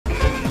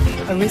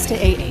Arista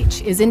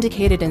AH is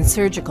indicated in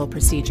surgical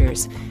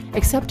procedures,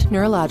 except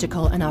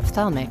neurological and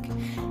ophthalmic,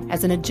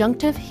 as an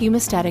adjunctive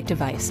hemostatic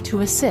device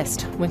to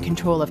assist when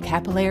control of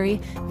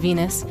capillary,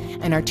 venous,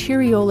 and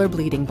arteriolar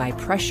bleeding by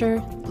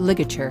pressure,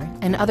 ligature,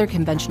 and other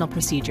conventional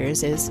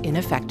procedures is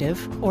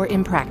ineffective or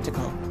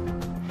impractical.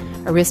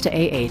 Arista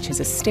AH is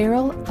a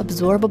sterile,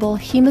 absorbable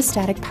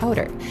hemostatic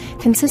powder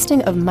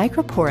consisting of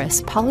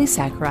microporous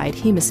polysaccharide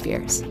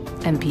hemispheres,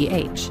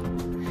 MPH.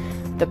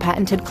 The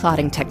patented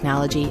clotting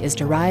technology is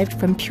derived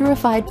from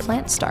purified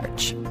plant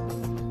starch.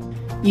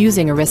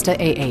 Using Arista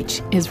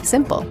AH is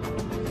simple.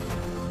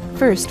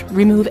 First,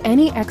 remove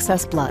any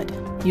excess blood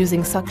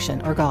using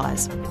suction or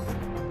gauze.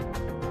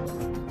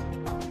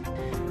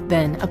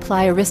 Then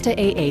apply Arista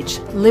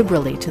AH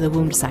liberally to the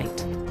wound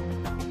site.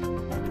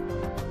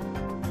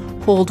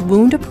 Hold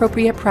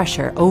wound-appropriate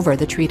pressure over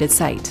the treated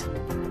site.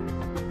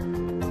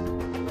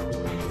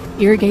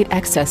 Irrigate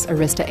excess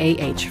Arista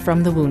AH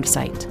from the wound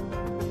site.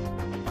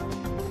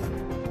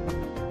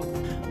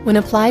 When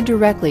applied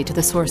directly to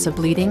the source of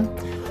bleeding,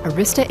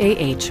 Arista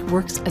AH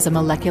works as a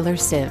molecular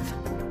sieve.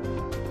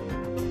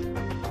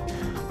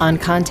 On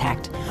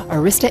contact,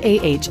 Arista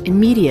AH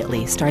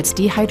immediately starts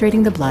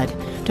dehydrating the blood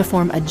to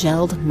form a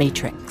gelled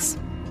matrix.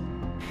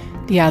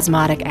 The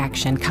osmotic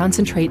action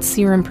concentrates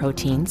serum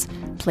proteins,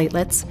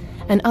 platelets,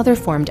 and other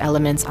formed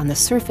elements on the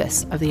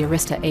surface of the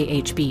Arista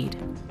AH bead.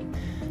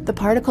 The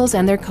particles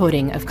and their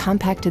coating of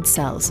compacted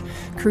cells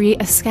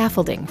create a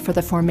scaffolding for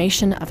the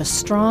formation of a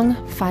strong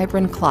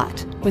fibrin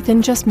clot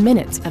within just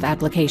minutes of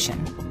application.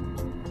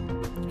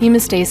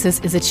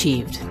 Hemostasis is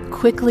achieved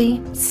quickly,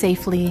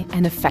 safely,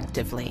 and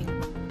effectively.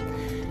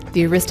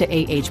 The Arista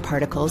AH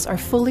particles are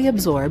fully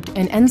absorbed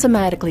and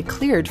enzymatically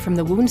cleared from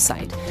the wound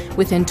site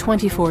within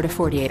 24 to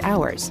 48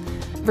 hours,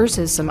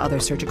 versus some other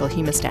surgical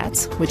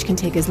hemostats, which can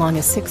take as long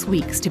as 6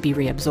 weeks to be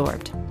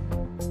reabsorbed.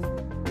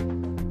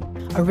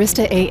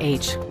 Arista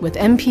AH with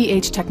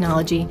MPH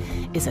technology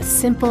is a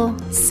simple,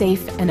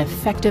 safe, and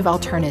effective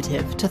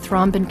alternative to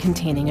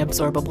thrombin-containing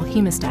absorbable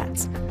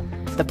hemostats.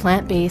 The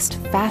plant-based,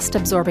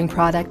 fast-absorbing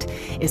product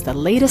is the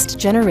latest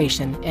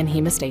generation in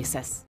hemostasis.